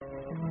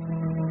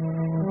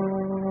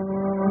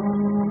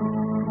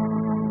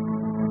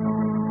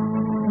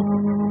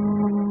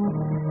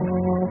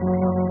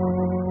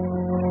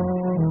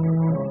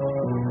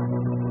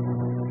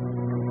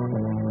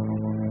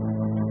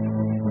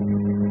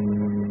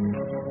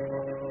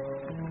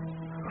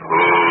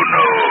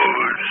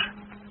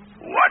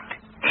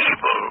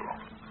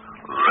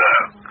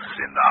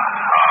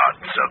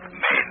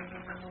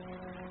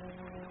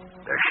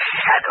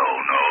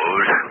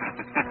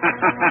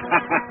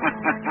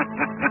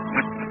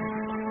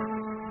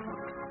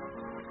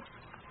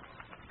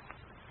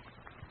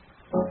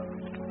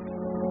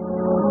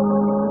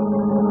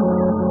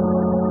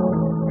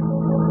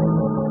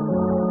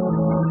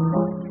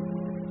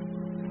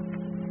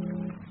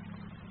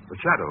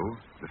Shadow,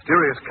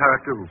 mysterious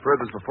character who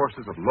furthers the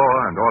forces of law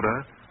and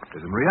order,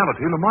 is in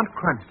reality Lamonte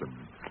Cranston,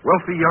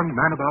 wealthy young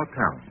man about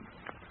town.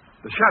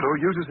 The Shadow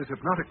uses his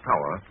hypnotic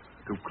power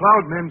to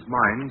cloud men's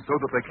minds so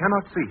that they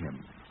cannot see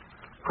him.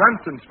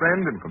 Cranston's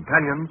friend and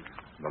companion,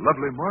 the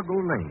lovely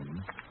Margot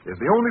Lane,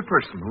 is the only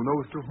person who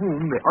knows to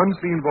whom the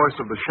unseen voice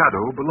of the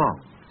Shadow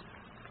belongs.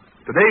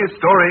 Today's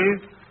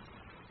story,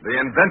 The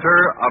Inventor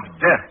of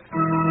Death.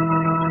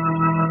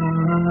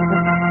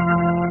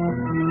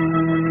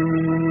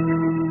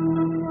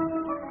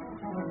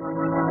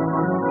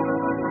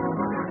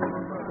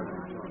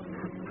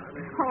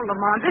 Oh,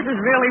 Lamont, this is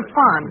really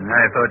fun.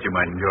 I thought you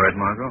might enjoy it,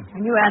 Margot.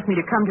 When you asked me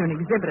to come to an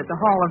exhibit at the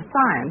Hall of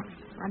Science,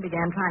 I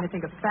began trying to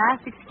think of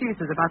fast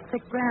excuses about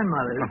sick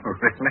grandmothers. Oh,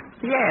 really?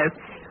 Yes.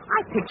 I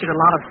pictured a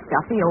lot of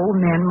stuffy old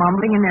men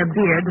mumbling in their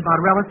beards about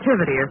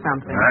relativity or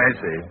something. I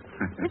see.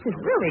 This is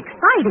really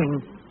exciting.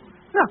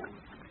 Look,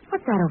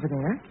 what's that over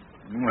there?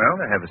 Well,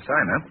 they have a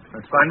sign up.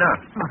 Let's find out.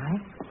 All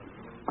right.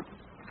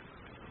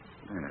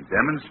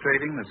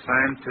 Demonstrating the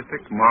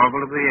scientific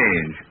marvel of the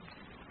age.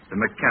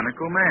 The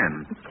mechanical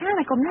man.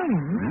 Mechanical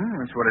man?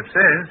 That's what it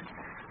says.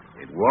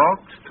 It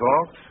walks,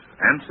 talks,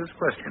 answers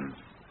questions.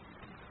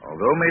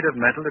 Although made of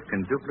metal, it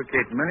can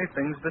duplicate many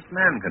things that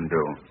man can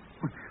do.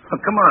 Oh,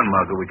 come on,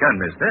 Margot, we can't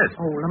miss this.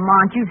 Oh,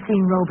 Lamont, you've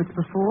seen robots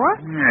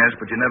before. Yes,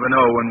 but you never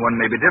know when one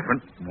may be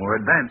different, more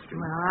advanced.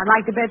 Well, I'd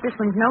like to bet this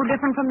one's no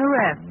different from the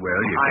rest.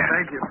 Well, you I can't.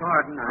 beg your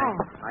pardon. Oh.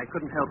 I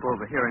couldn't help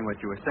overhearing what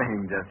you were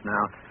saying just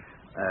now.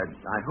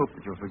 I hope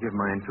that you'll forgive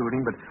my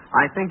intruding, but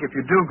I think if you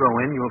do go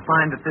in, you'll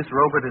find that this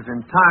robot is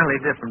entirely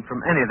different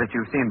from any that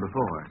you've seen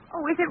before.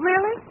 Oh, is it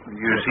really?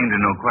 You seem to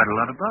know quite a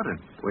lot about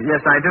it. Well,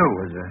 yes, I do.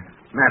 As a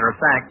matter of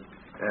fact,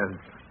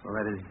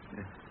 that is...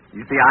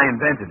 You see, I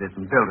invented it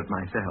and built it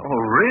myself.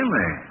 Oh,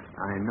 really?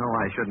 I know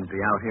I shouldn't be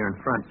out here in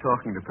front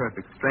talking to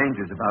perfect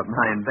strangers about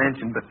my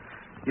invention, but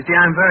you see,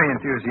 I'm very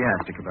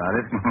enthusiastic about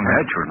it.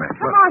 Naturally.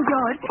 Come on,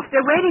 George.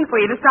 They're waiting for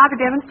you to start the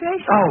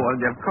demonstration. Oh,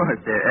 well, of course.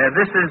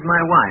 This is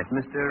my wife,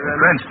 Mr.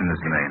 Cranston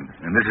is the name,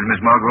 and this is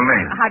Miss Margot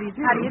Lane. How do you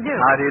do? How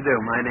do you do?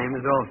 My name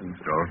is Aldrin.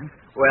 Mr. Aldrin?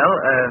 Well,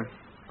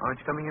 aren't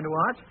you coming in to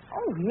watch?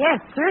 Oh, yes,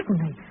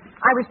 certainly.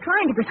 I was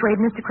trying to persuade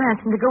Mr.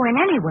 Cranston to go in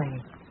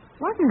anyway.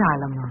 Wasn't I,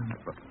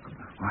 Lamont?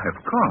 Why, of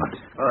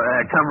course.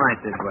 Come right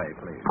this way,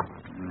 please.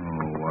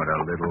 Oh, what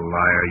a little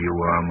liar you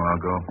are,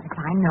 Margot. Yes,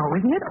 I know.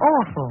 Isn't it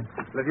awful?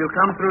 Well, if you'll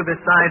come through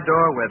this side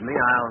door with me,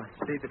 I'll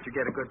see that you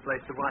get a good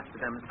place to watch the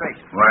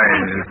demonstration. Why,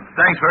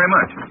 thanks very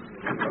much.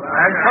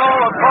 And so,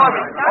 of course,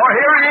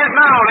 here he is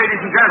now,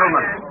 ladies and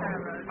gentlemen.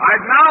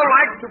 I'd now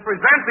like to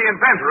present the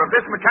inventor of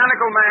this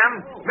mechanical man,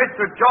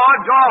 Mr.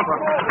 George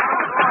Aldrin.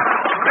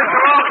 Mr.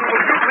 Aldrin,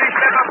 would you please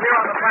step up here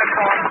on the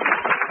platform?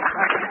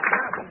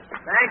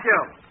 Thank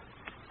you.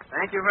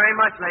 Thank you very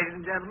much, ladies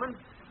and gentlemen.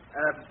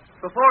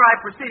 Before I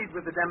proceed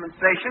with the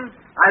demonstration,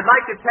 I'd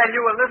like to tell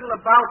you a little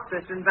about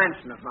this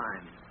invention of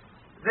mine.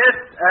 This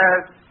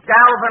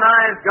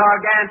galvanized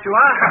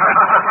gargantua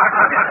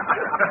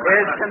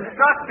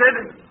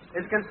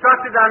is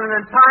constructed on an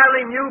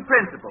entirely new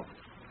principle.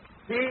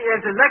 He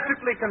is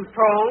electrically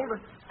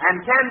controlled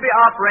and can be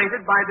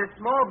operated by this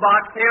small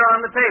box here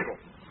on the table.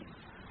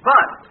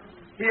 But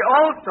he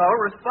also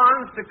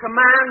responds to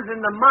commands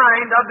in the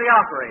mind of the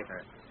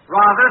operator,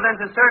 rather than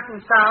to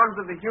certain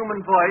sounds of the human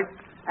voice,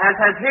 as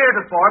has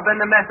heretofore been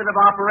the method of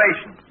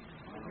operation.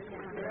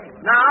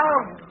 Now,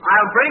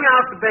 I'll bring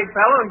out the big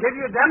fellow and give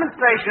you a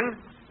demonstration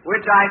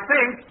which I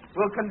think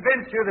will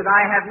convince you that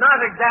I have not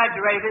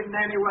exaggerated in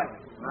any way.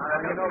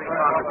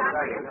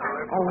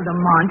 Oh,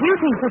 Lamont, do you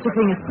think such a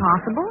thing is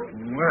possible?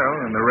 Well,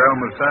 in the realm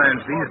of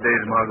science these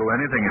days, Margot,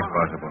 anything is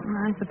possible.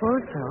 I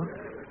suppose so.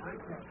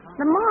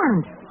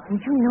 Lamont,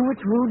 don't you know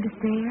it's rude to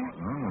stare?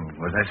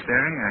 Oh, was I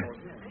staring?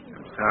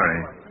 I'm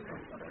sorry.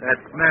 That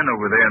man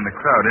over there in the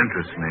crowd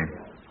interests me.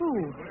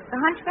 Who? The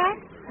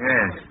hunchback?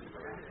 Yes.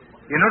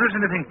 You notice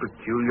anything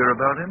peculiar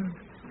about him?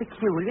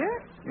 Peculiar?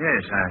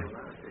 Yes,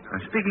 I'm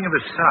speaking of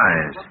his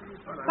size.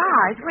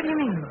 Size? What do you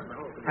mean?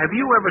 Have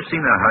you ever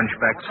seen a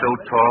hunchback so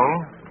tall?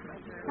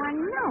 Why,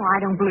 no, I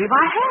don't believe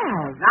I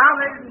have. Now,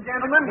 ladies and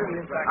gentlemen,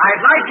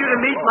 I'd like you to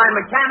meet my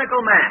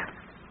mechanical man,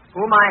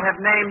 whom I have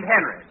named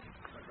Henry.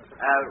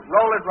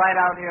 Roll it right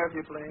out here, if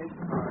you please.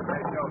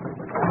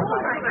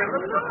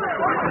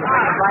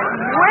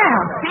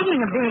 Well, speaking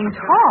of being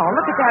tall,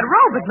 look at that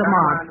robot,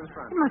 Lamont.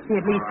 It must be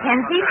at least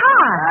 10 feet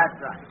high. That's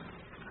right.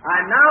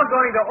 I'm now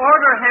going to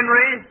order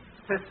Henry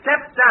to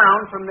step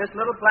down from this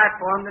little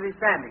platform that he's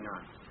standing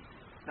on.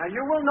 Now,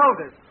 you will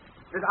notice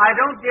that I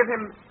don't give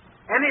him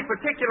any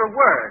particular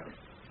word.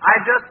 I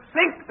just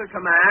think the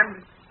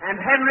command, and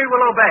Henry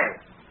will obey.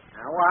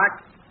 Now,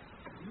 watch.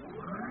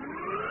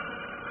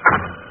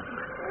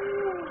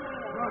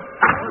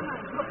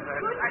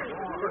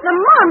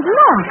 Lamont,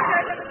 look.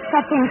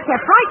 That thing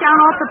stepped right down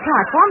off the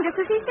platform just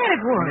as he said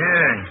it would.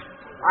 Yes.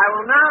 I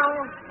will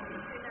now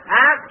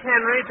ask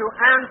Henry to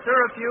answer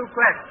a few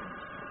questions.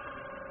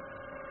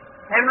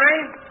 Henry,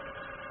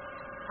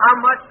 how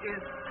much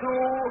is 2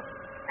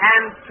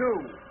 and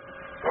 2?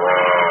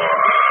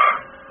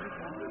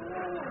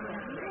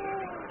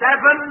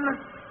 7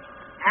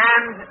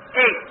 and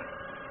 8.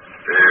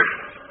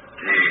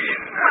 15.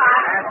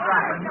 That's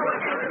right.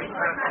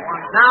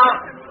 Now,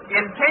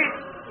 in case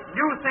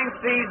you think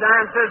these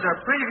answers are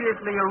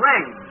previously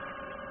arranged,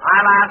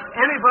 I'll ask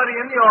anybody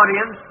in the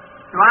audience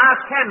to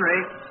ask Henry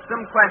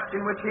some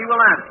question which he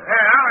will answer.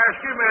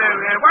 Excuse me,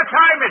 what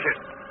time is it?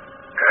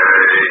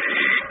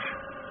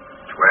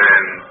 8:20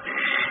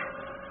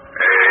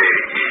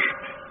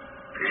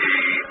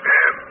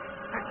 p.m.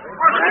 That's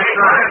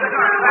right.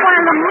 Why,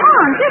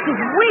 Lamont, this is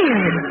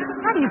weird.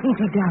 How do you think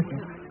he does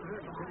it?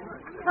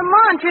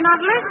 Lamont, you're not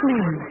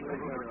listening.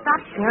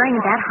 Stop staring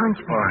at that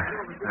hunchback.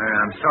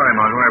 I'm sorry,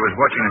 Margot. I was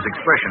watching his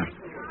expression.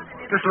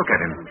 Just look at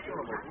him.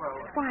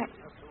 Why,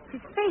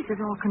 his face is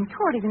all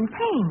contorted in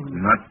pain.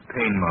 Not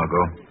pain,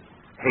 Margot.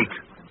 Hate.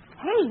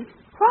 Hate?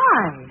 Why?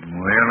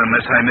 Well,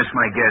 unless I miss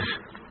my guess,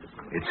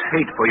 it's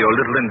hate for your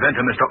little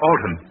inventor, Mr.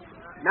 Aldrin.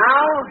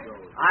 Now,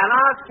 I'll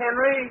ask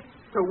Henry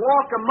to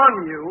walk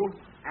among you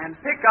and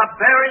pick up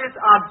various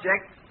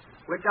objects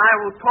which I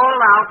will call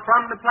out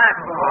from the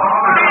platform.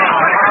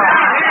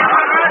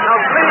 Now,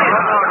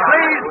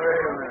 please,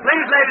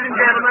 ladies and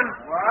gentlemen,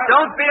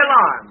 don't be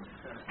alarmed.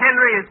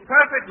 Henry is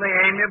perfectly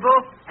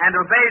amiable and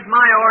obeys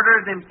my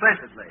orders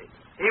implicitly.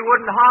 He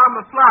wouldn't harm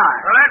a fly.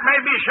 Well, that may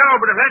be so,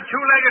 but if that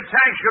two-legged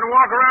tank's going to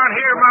walk around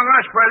here among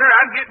us, brother,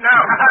 I'm getting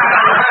out.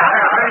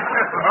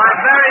 Well,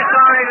 I'm very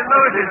sorry to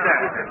lose you, sir.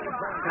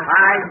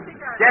 I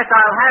guess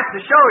I'll have to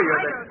show you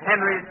that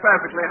Henry is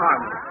perfectly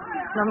harmless.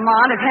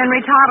 Lamont, if Henry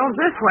toddles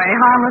this way,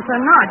 harmless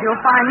or not, you'll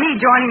find me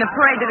joining the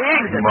parade to the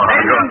exit.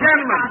 Ladies and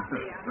gentlemen,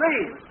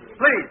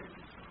 please.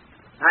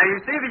 Now,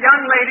 you see the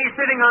young lady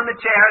sitting on the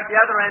chair at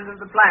the other end of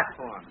the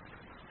platform.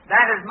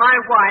 That is my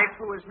wife,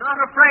 who is not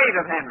afraid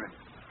of Henry.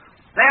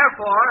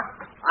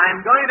 Therefore,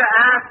 I'm going to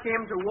ask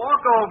him to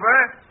walk over,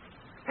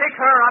 pick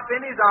her up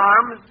in his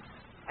arms,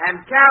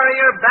 and carry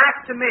her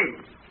back to me.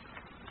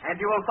 And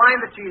you will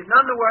find that she is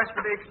none the worse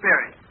for the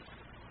experience.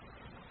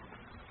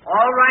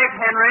 All right,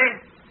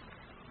 Henry.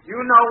 You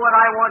know what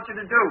I want you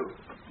to do.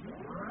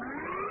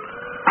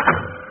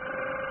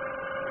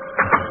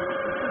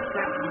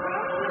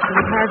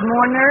 He has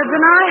more nerve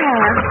than I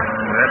have.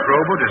 That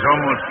robot is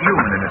almost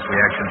human in its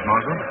reactions,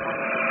 Margot.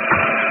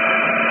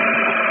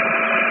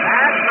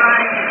 That's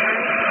right.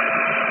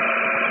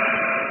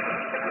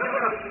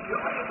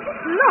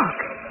 Look.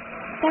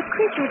 That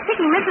creature is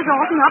picking Mrs.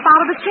 Alton up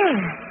out of the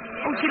chair.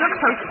 Oh, she looks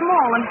so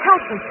small and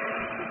helpless.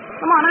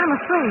 Come on, I'm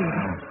afraid.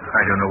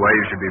 I don't know why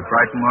you should be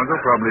frightened, Margot.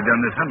 Probably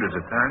done this hundreds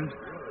of times.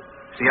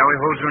 See how he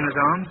holds her in his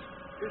arms?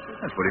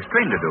 That's what he's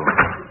trained to do.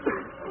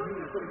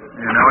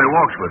 And now he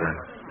walks with her.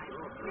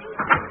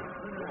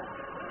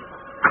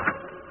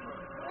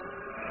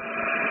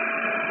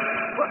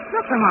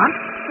 Look, Lamont.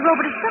 The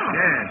robot is stopped.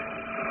 Yes.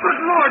 Good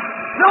Lord.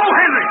 No,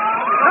 Henry.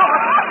 No.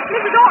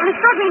 Mrs. Alton is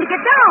struggling to get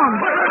down.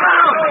 Put her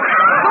down.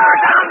 Put her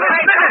down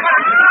this minute.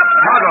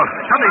 Margot,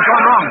 something's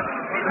gone wrong.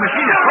 The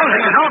machine is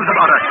closing its arms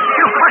about her.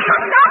 She'll crush her.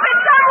 Stop it,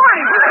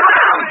 someone! Put her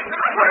down.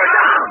 Put her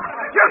down.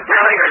 You're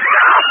killing her.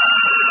 Stop.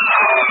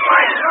 Oh,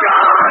 my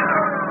God.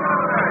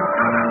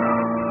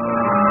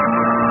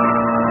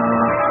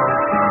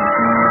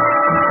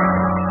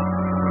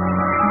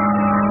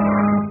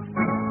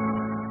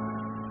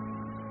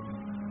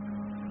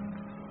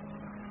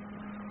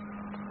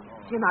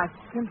 Jim, I've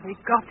simply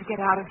got to get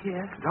out of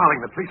here.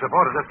 Darling, the police have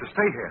ordered us to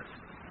stay here.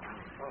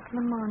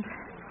 Lamont,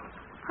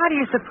 how do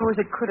you suppose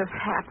it could have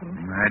happened?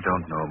 I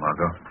don't know,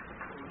 Margot.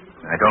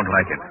 I don't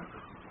like it.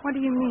 What do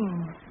you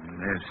mean?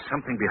 There's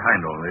something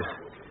behind all this.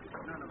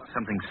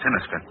 Something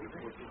sinister.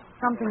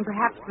 Something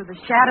perhaps for the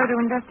shadow to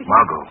investigate?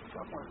 Margot,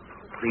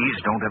 please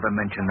don't ever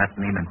mention that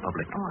name in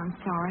public. Oh, I'm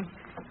sorry.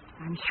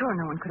 I'm sure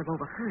no one could have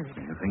overheard.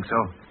 You think so?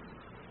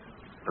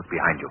 Look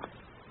behind you.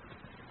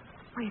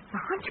 Why, it's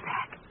the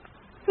hunchback.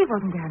 He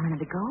wasn't there a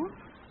minute ago.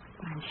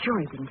 But I'm sure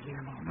he didn't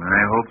hear me.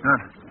 I hope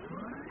not.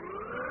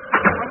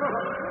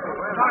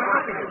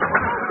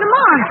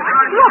 Lamont,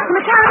 look, the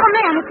mechanical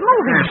man. It's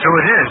moving. Yeah, so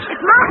it is.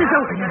 Its mouth is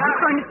open. It's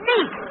going to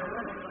speak.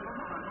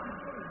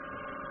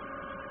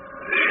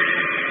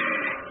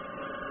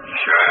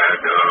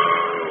 Shadow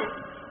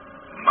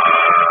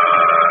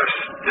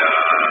must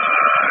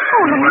die.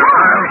 Oh, Lamont.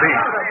 I'll be.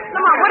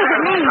 Lamont, what does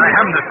it mean? I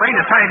haven't the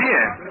faintest idea.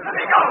 Let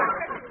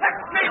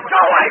me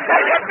go, I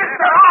tell you.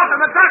 Mr. Alden,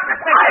 the doctor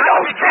said. I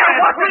don't care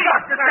what the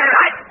doctor said.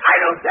 I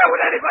don't care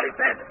what anybody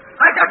says.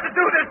 I got to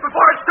do this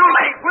before it's too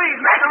late. Please,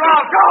 make her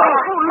all go.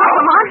 Oh, look,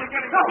 Lamont.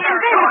 The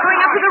inventor's going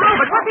up to the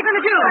robot. What's he going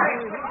to do?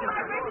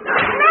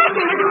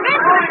 Smashing his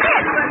inventor to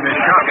bits. The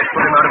shock has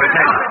put him out of his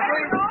head.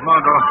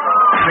 Margot,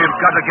 we've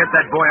got to get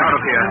that boy out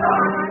of here.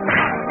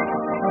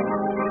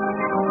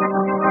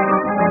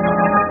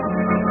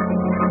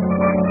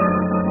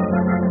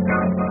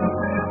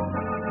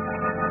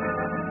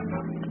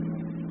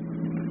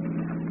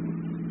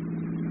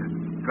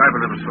 Drive a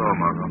little slower,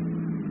 Margot.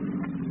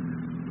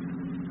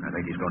 I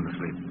think he's going to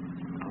sleep.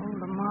 Oh,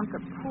 Lamont, the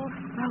poor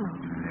fellow.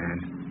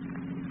 Yes.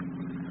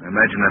 I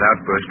imagine that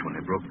outburst when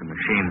they broke the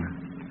machine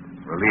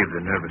relieved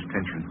the nervous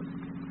tension.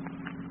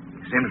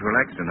 He seems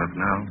relaxed enough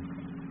now.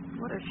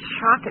 What a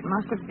shock it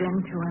must have been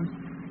to him.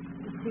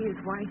 To see his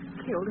wife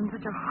killed in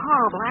such a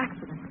horrible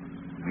accident.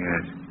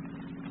 Yes.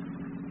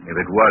 If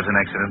it was an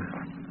accident?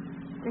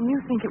 Then you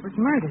think it was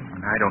murder.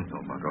 I don't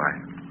know, Margot.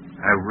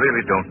 I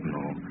really don't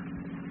know.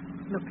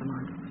 Look,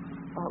 Lamont.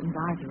 Alton's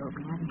eyes are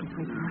open. I think he's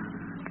waking up.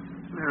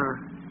 No.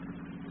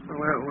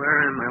 Where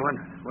am I?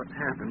 What's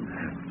happened?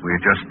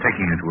 We're just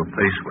taking you to a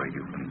place where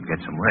you can get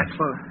some rest.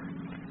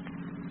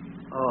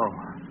 Oh.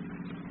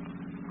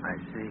 I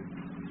see.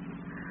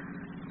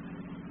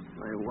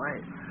 My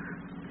wife.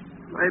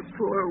 My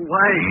poor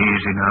wife.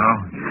 Easy now.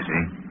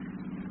 Easy.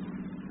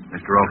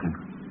 Mr. Alton,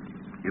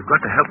 you've got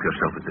to help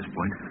yourself at this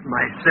point.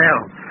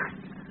 Myself?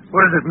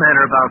 What does it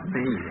matter about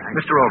me?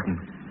 Mr. Alton,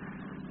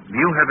 do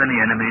you have any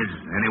enemies?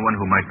 Anyone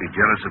who might be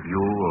jealous of you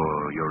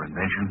or your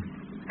invention?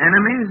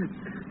 Enemies?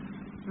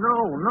 No.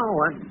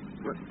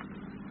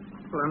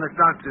 Well, unless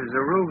Dr.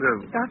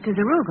 Zaruga... Dr.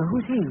 Zaruga?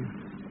 Who's he?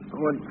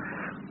 Well,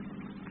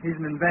 he's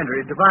an inventor.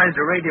 He devised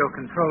a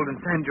radio-controlled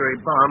incendiary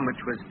bomb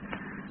which was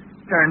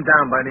turned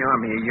down by the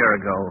Army a year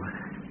ago.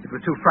 It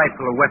was too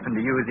frightful a weapon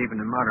to use even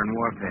in modern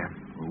warfare.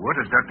 Well, what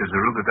has Dr.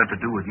 Zaruga got to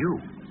do with you?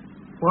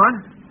 What?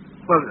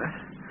 Well,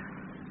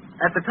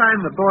 at the time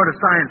the Board of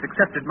Science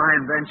accepted my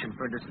invention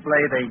for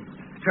display, they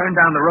turned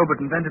down the robot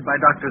invented by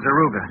Dr.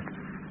 Zaruga.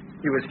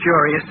 He was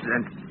curious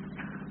and...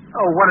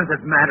 Oh, what does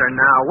it matter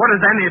now? What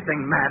does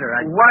anything matter?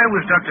 Why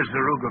was Dr.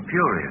 Zaruga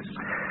furious?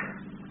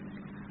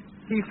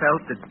 He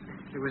felt that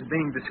he was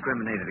being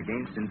discriminated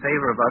against in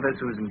favor of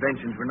others whose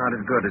inventions were not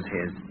as good as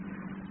his.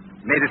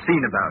 Made a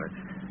scene about it.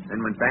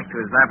 Then went back to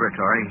his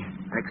laboratory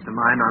next to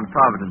mine on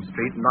Providence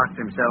Street and locked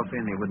himself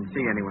in. He wouldn't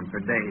see anyone for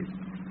days.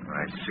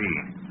 I see.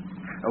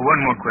 One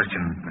more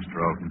question, Mr.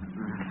 Alton.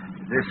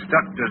 This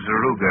Dr.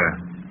 Zaruga,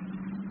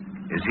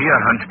 is he a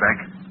hunchback?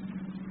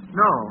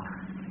 No,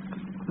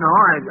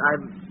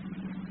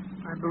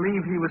 I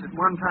believe he was at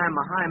one time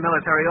a high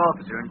military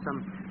officer in some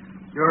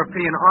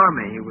European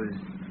army. He was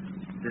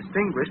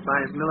distinguished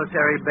by his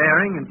military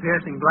bearing and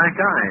piercing black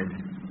eyes.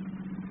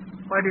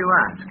 Why do you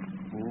ask?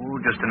 Oh,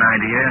 just an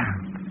idea.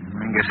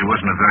 I guess it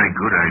wasn't a very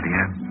good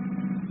idea.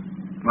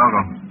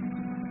 Margot,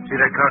 see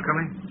that car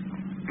coming?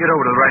 Get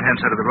over to the right-hand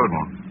side of the road,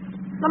 Mo.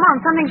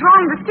 Lamont, something's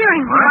wrong with the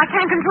steering wheel. I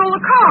can't control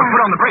the car.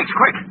 Put on the brakes,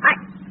 quick.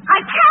 I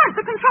can't.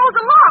 The controls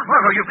are locked.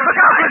 Margot, you look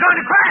out. We're going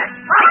to crash.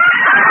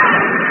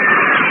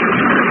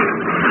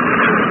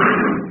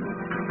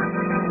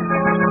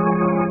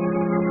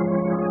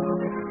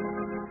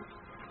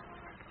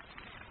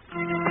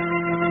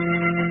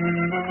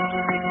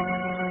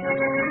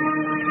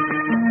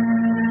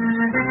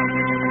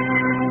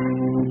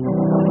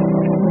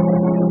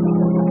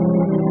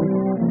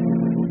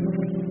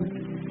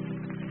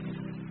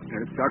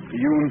 Dr.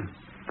 Ewan,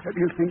 how do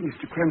you think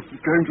Mr.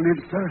 Cranston's going to live,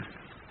 sir?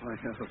 Why,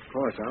 yes, of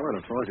course,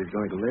 Alan. Of course he's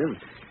going to live.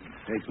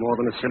 It takes more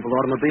than a simple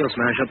automobile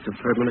smash-up to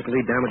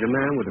permanently damage a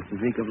man with the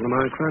physique of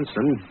Lamonte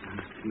Cranston,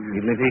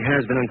 even if he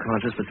has been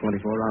unconscious for 24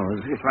 hours.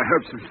 Yes, I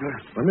hope so, sir.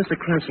 When Mr.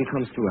 Cranston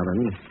comes to,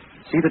 Ellen,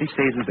 see that he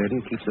stays in bed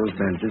and keeps those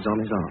bandages on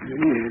his arm.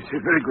 Yes,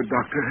 very good,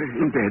 Doctor.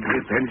 In bed,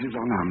 with bandages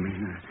on arm.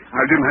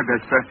 I'll do my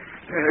best, sir.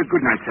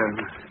 Good night, sir.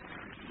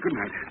 Good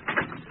night.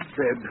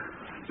 Bed,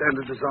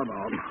 bandages on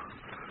arm.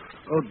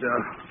 Oh,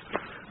 dear.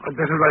 I'd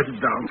better write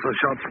it down so I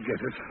shan't forget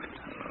it.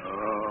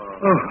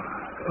 Oh,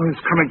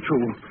 it's coming to.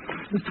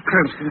 Mr.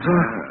 Cranston, sir.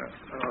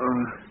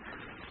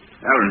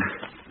 Alan,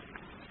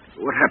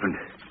 what happened?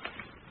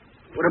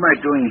 What am I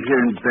doing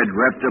here in bed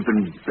wrapped up in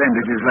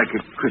bandages like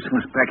a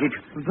Christmas package?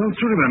 Don't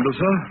you remember,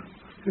 sir?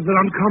 You've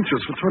been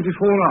unconscious for 24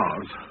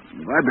 hours.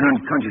 I've been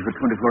unconscious for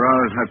 24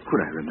 hours. How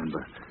could I remember?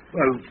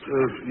 Well,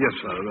 yes,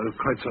 sir.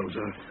 Quite so,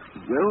 sir.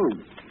 Well,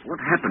 what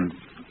happened?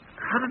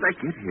 How did I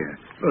get here?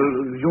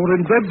 You're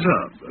in bed,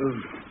 sir.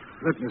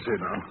 Let me see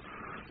now.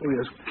 Oh,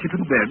 yes. Keep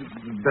in bed.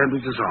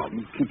 Bandages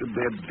on. Keep in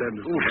bed.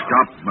 Bandages on.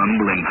 Stop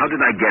mumbling. How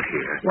did I get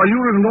here? Why, you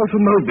were in an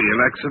automobile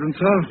accident,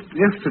 sir.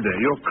 Yesterday,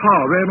 your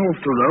car ran off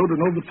the road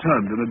and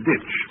overturned in a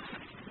ditch.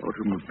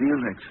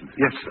 Automobile accident?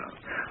 Yes, sir.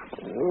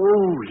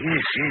 Oh,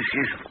 yes,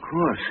 of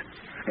course.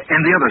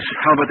 And the others?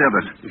 How about the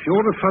others? If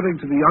you're referring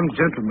to the young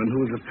gentleman who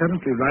was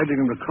apparently riding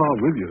in the car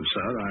with you,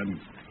 sir,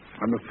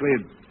 I'm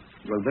afraid,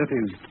 well, that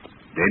is...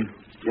 Dead?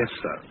 Yes,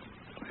 sir.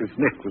 His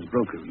neck was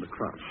broken in the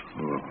crash.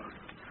 Oh.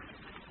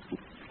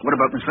 What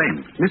about Miss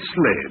Lane? Miss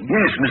Lane?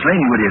 Yes, Miss Lane,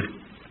 you idiot.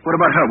 What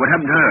about her? What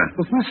happened to her?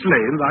 Was Miss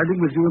Lane riding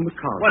with you in the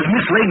car? Was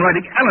Miss Lane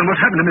riding? Alan, what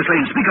happened to Miss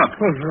Lane? Speak up.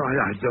 Well,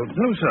 I don't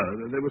know, sir.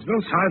 There was no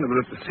sign of her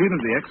at the scene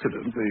of the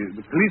accident.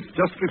 The police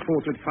just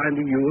reported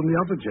finding you and the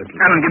other gentleman.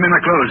 Alan, give me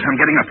my clothes. I'm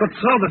getting up. But,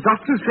 sir, the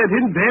doctor said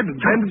in bed and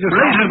bandages...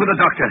 Blazes with the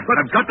doctor. But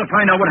I've got to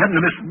find out what happened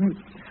to Miss...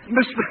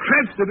 Mr.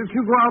 Cranston, if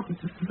you go out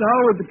now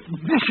with the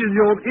condition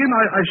you're in,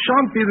 I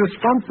shan't be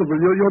responsible.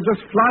 You're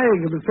just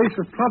flying in the face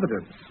of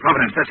Providence.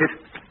 Providence, that's it.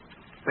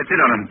 That's it,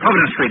 Alan.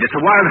 Providence Street. It's a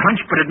wild hunch,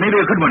 but it may be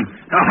a good one.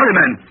 Now, hurry,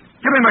 man.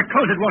 Give me my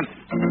clothes at once.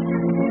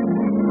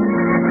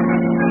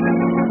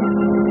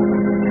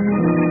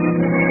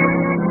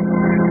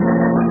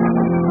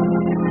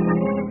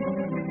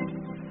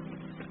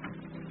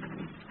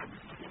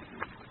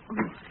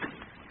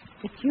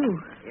 It's you.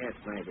 Yes,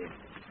 my dear.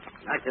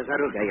 Dr.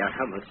 Zaruga, your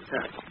humble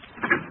servant.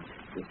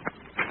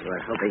 You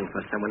were hoping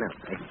for someone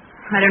else, eh?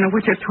 I don't know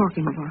what you're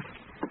talking about.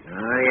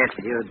 Oh, yes,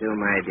 you do,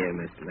 my dear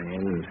Miss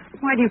Lane.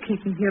 Why do you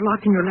keep me here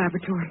locked in your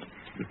laboratory?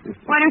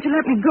 Why don't you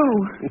let me go?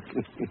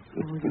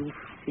 Oh, you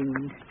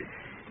fiend.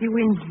 You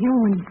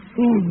inhuman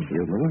fiend.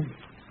 Human?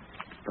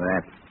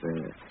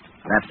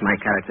 Perhaps my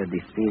character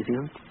deceives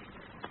you?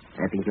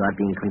 I think you are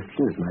being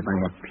confused by my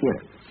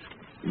appearance.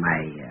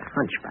 My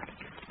hunchback.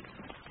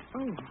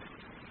 Oh.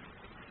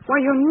 Why,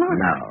 you're not.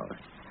 No.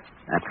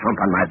 That hump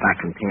on my back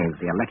contains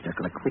the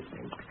electrical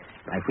equipment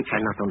by which I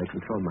not only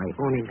control my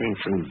own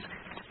inventions,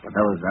 but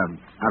those of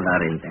other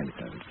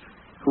inventors,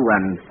 who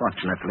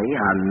unfortunately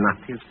are not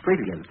as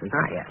brilliant as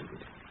I am.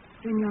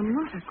 Then you're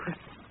not a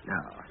cripple.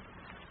 No.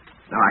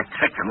 No, I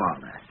tricked them all.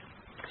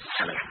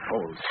 Silly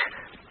fools.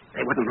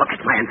 They wouldn't look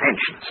at my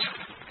inventions.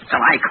 So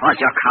I caused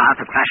your car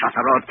to crash off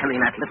the road, killing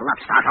that little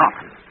upstart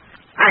orphan.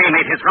 I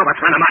made his robot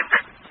run amok.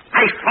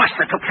 I forced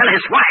it to kill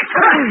his wife.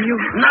 Oh, you...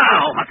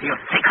 Now, what do you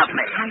think of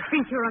me? I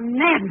think you're a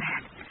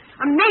madman.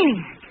 A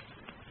maniac.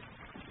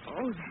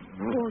 Oh, that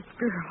poor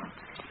girl.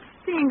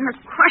 Seeing her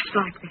crushed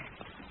like that.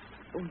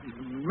 Oh,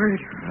 you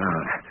murderer.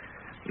 Oh,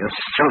 you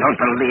still don't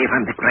believe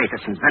I'm the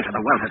greatest inventor the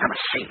world has ever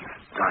seen.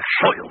 I'll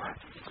show you.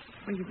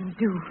 What are you going to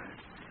do?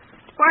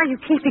 Why are you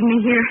keeping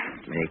me here?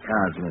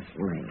 Because, Miss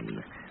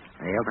Lane,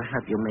 I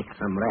overheard you make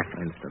some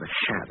reference to the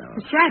Shadow.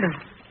 The Shadow?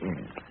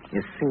 Yes.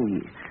 You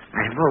see,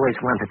 I have always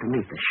wanted to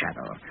meet the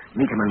Shadow.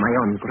 Meet him on my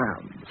own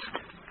grounds.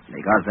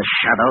 Because the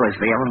Shadow is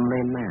the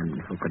only man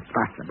who could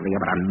possibly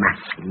ever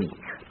unmask me.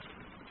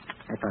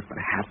 I thought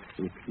perhaps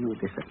if you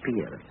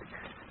disappeared,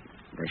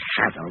 the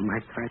Shadow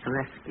might try to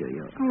rescue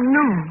you. Oh,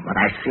 no. But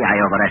I see I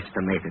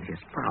overestimated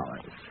his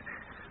powers.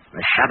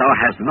 The Shadow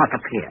has not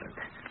appeared.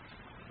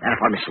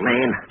 Therefore, Miss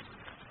Lane,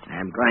 I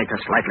am going to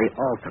slightly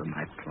alter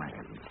my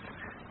plans.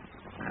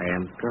 I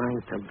am going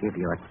to give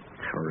you a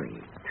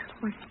treat.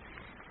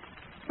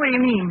 What do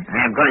you mean? I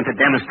am going to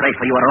demonstrate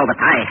for you a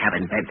robot I have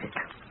invented.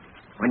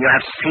 When you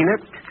have seen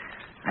it,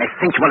 I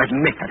think you will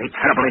admit that a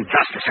terrible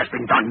injustice has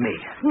been done me.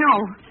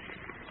 No.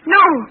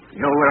 No.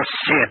 You will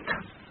see it.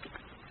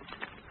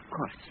 Of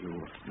course, you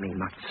may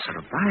not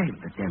survive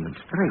the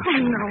demonstration.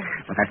 Oh, no.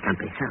 But that can't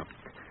be helped.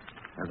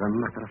 As a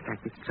matter of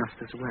fact, it's just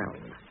as well.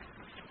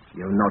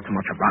 You know too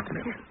much about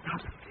me.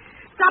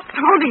 Stop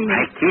holding me.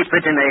 I keep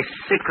it in a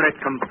secret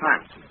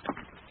compartment.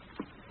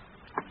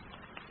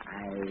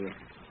 I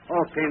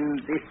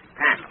open this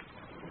panel.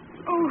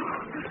 Oh.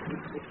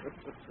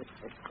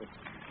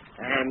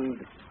 And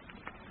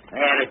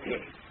there it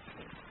is.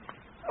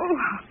 Oh,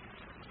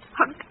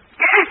 how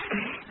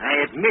ghastly. I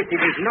admit it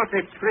is not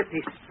a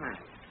pretty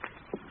sight.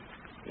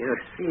 You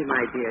see,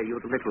 my dear, your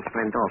little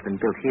friend Aldrin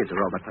built his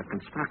robot for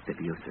constructive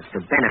uses to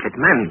benefit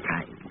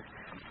mankind.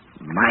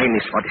 Mine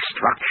is for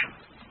destruction,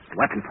 a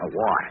weapon for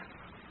war.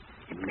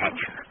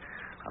 Imagine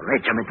a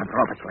regiment of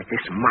robots like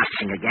this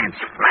marching against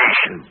flesh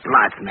and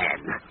blood men.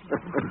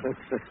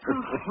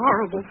 How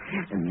horrible.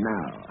 And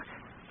now,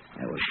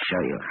 I will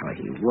show you how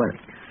he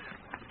works.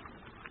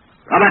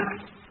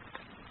 Robert,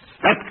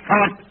 step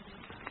forward.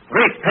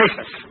 3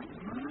 paces.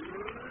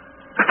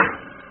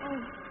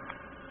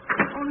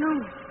 Oh, no.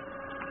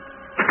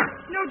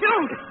 No,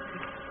 don't.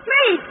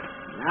 Please.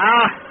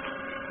 Now,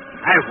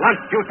 I want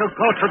you to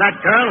go to that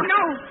girl.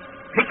 No.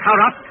 Pick her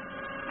up.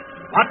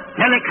 What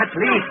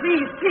delicately. No,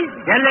 please.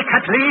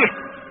 Delicately.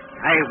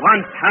 I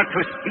want her to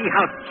see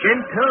how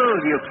gentle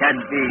you can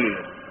be.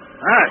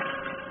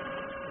 First.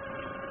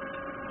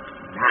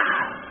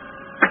 Now.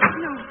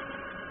 No.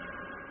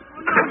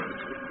 Oh, no.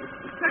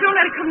 No, don't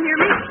let it come near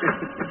me.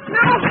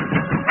 No.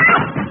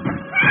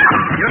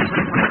 You're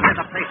supposed to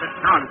the place is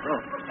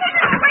soundproof.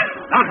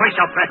 Don't waste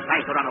your breath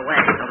trying to run away.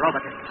 The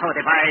robot is so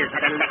devised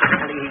that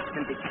electrically he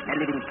can detect a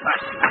living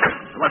person.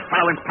 It will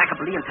follow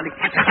impeccably until he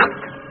catches up.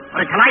 Or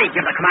until I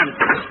give the command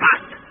to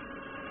start.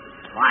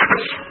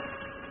 Watch.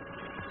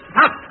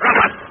 Stop,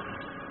 robot.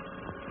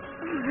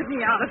 Let me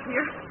out of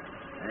here.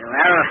 Very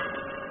well.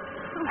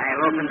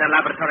 I'll open the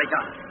laboratory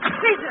door.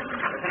 Please.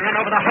 You can run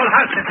over the whole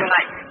house if you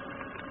like.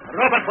 The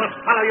robot will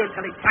follow you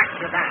till he tracks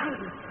you down.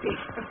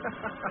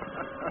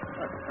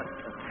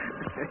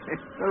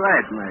 All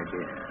right, my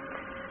dear.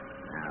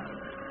 Now,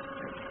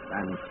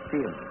 stand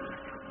still.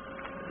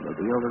 We'll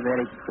be over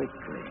very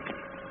quickly.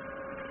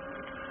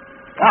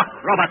 Walk,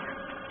 robot.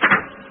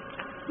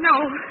 No.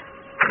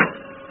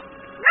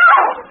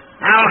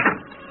 Now,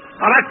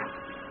 robot,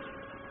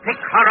 pick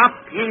her up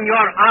in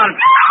your arms.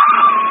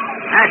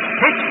 That's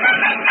it.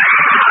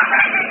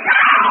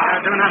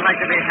 I do not like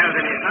to be held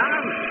in his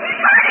arms.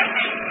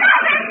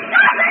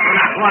 Do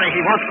not worry,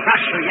 he won't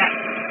crush you yet.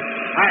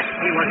 First,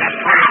 he will get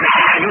hold of the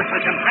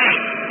useless and pain.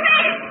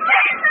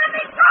 Please, let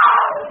me go.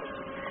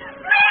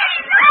 Please,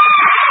 no.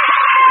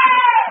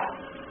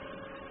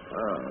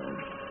 Oh,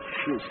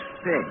 she's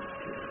sick.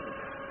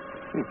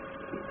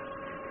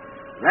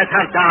 Let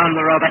her down,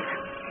 the robot.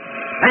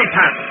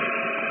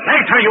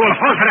 Later you will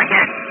hold her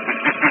again.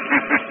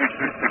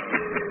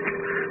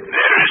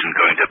 There isn't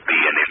going to be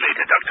any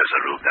later, Dr.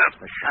 Zaruda.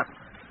 The shop.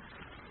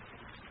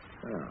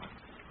 Oh,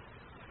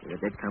 you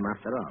did come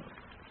after all.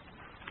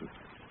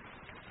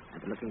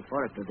 I've been looking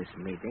forward to this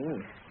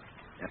meeting.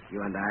 Just you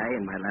and I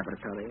in my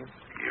laboratory.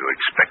 You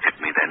expected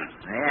me then?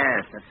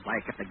 Yes, that's why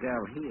I kept the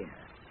girl here.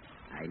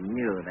 I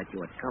knew that you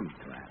would come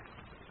to her.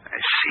 I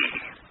see.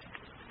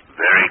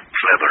 Very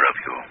clever of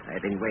you.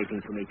 I've been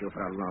waiting to meet you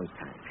for a long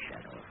time,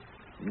 Shadow.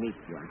 Meet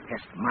you and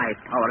test my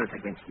powers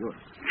against yours.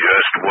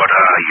 Just what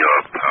are your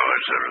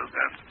powers,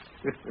 Aruga?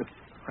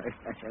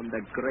 I am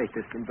the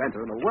greatest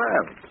inventor in the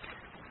world.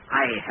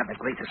 I have the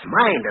greatest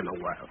mind in the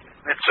world.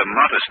 That's a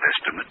modest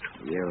estimate.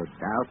 You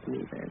doubt me,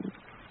 then?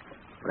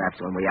 Perhaps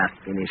when we are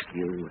finished,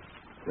 you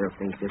will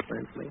think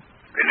differently.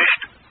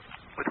 Finished?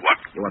 With what?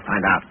 You will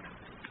find out.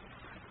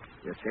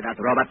 You see that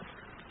robot?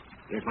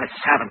 He is my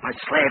servant, my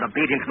slave,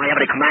 obedient to my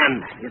every command.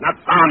 He is not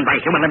bound by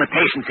human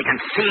limitations. He can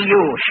see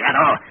you,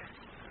 Shadow.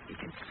 He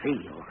can see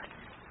you.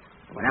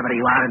 Wherever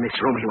you are in this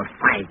room, he will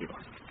find you.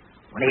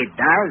 When he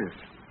does,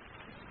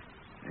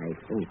 I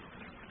think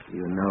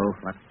you know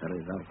what the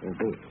result will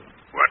be.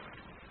 What?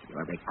 You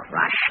will be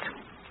crushed.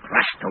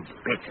 Crushed to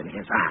bits in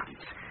his arms.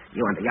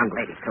 You and the young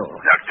lady, too.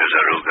 Dr.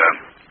 Zaruga,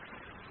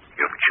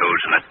 you've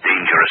chosen a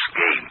dangerous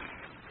game.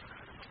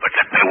 But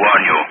let me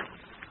warn you.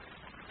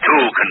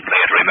 Two can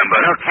play it, remember?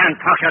 You can't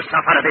talk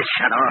yourself out of this,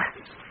 Shadow.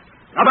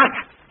 Robert,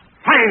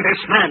 find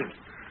this man.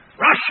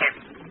 Rush him.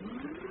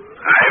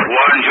 I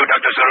warned you,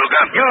 Dr. Zaruga.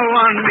 You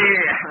warned me.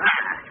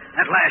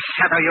 At last,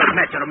 Shadow, you've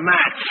met your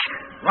match.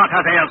 What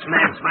avails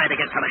man's might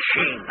against a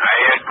machine? I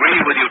agree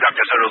with you,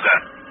 Dr. Zaruga.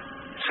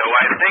 So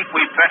I think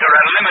we'd better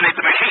eliminate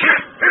the machine.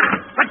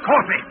 Let go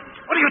of me.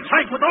 What are you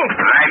trying to do?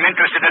 I'm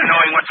interested in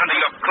knowing what's under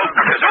your cloak,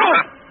 Dr.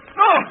 Zaruga.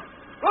 No!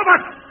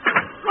 Robert!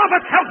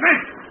 Robert, help me!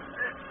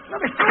 Let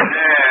me go.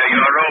 There,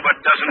 your robot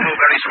doesn't move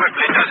very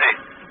swiftly, does he?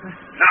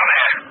 Now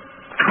there.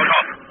 Put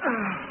off.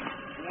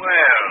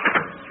 Well,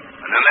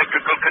 an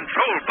electrical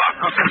control box.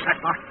 I'll touch that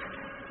box.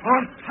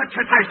 Don't touch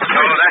it, I So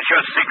swear. that's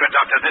your secret,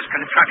 Doctor. This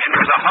contraption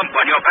was a hump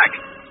on your back,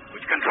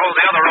 which controlled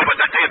the other robot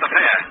that day at the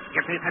fair.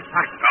 Give me that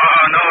box.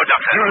 Oh, no,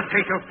 Doctor. You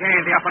think you've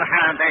gained the upper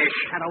hand, eh,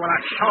 Shadow? Well,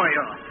 I'll show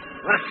you.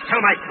 You're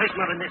still my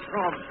prisoner in this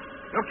room.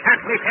 You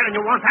can't leave here, and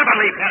you won't ever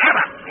leave here,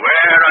 ever.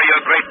 Where are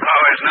your great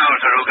powers now,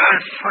 Zaruga?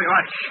 I'll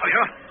show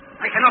you.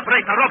 I can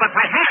operate the robot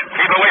by hand.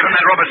 Keep away from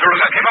that robot,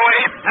 Zaruga. Keep away.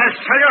 I'll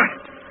show you.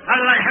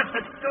 All I have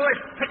to do is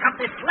pick up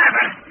this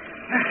lever.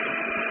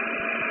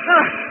 No,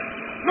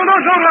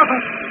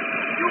 Robert.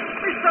 You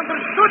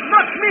misunderstood.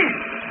 Not me.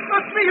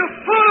 Not me, you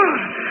fool.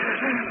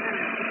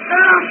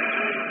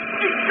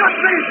 It got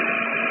me.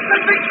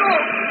 Let me go.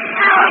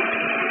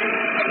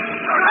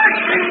 You're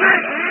hurting me.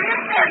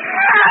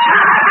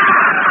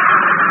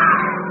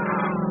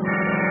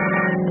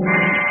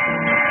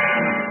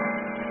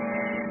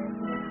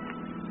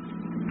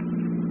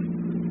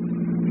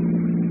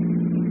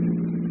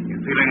 You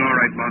feeling all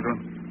right, Margot?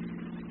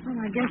 Well,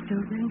 I guess so,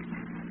 thanks.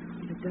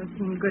 It does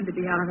seem good to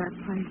be out of that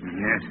place.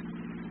 Yes.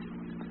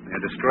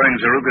 They're destroying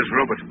Zaruga's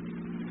robot.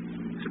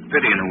 It's a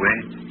pity in a way.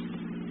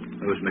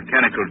 Those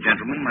mechanical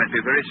gentlemen might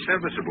be very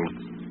serviceable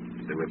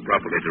if they were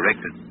properly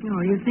directed.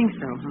 Oh, you think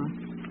so, huh?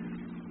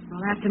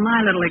 Well, after my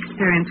little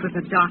experience with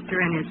the doctor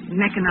and his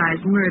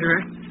mechanized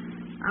murderer,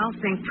 I'll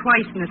think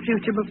twice in the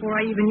future before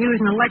I even use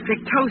an electric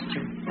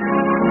toaster.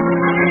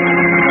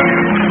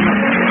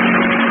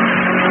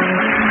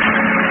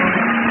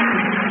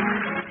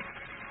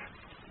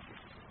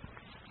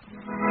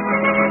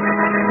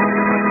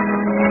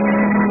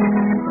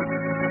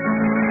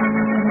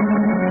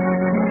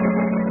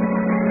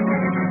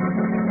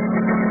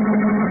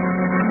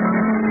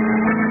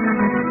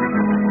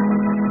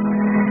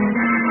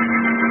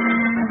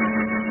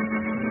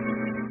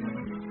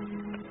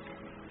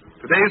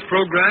 Today's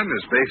program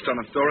is based on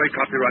a story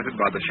copyrighted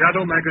by the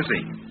Shadow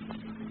magazine.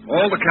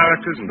 All the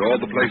characters and all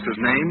the places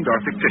named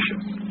are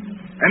fictitious.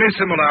 Any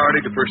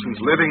similarity to persons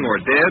living or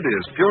dead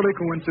is purely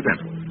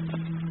coincidental.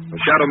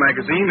 The Shadow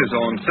magazine is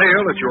on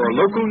sale at your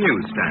local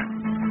newsstand.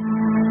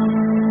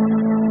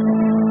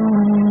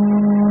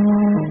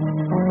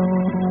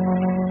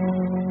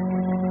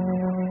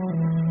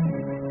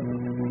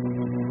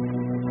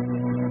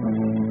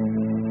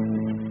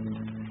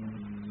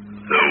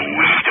 The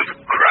weed of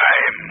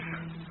crime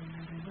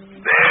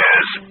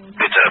bears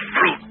bitter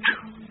fruit.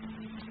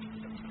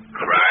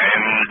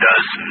 Crime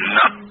does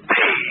not